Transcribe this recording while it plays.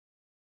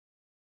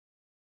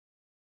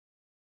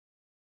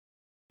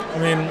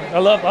mean, I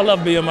love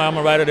BMI. I'm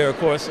a writer there, of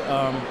course.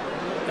 I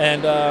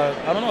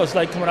don't know, it's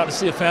like coming out to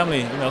see a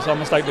family. It's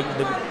almost like the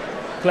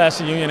class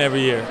reunion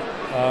every year.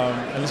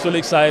 And it's really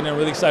exciting. I'm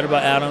really excited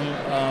about Adam.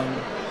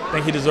 I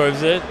think he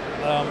deserves it.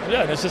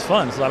 Yeah, it's just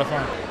fun. It's a lot of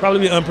fun. Probably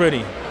be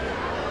unpretty.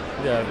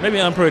 Yeah, maybe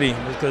unpretty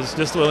because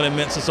just what it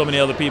meant to so many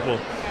other people.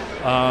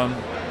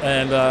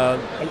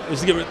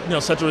 Just to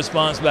get such a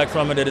response back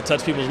from it that it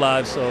touched people's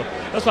lives. So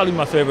that's probably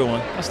my favorite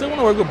one. I still want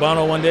to work with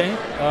Bono one day.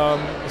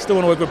 I still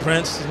want to work with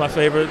Prince. He's my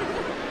favorite.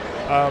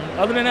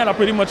 Other than that, I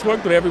pretty much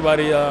worked with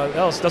everybody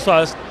else. That's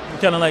why I'm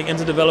kind of like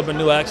into developing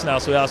new acts now.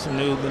 So we have some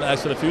new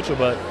acts for the future.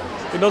 But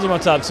those are my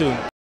top two.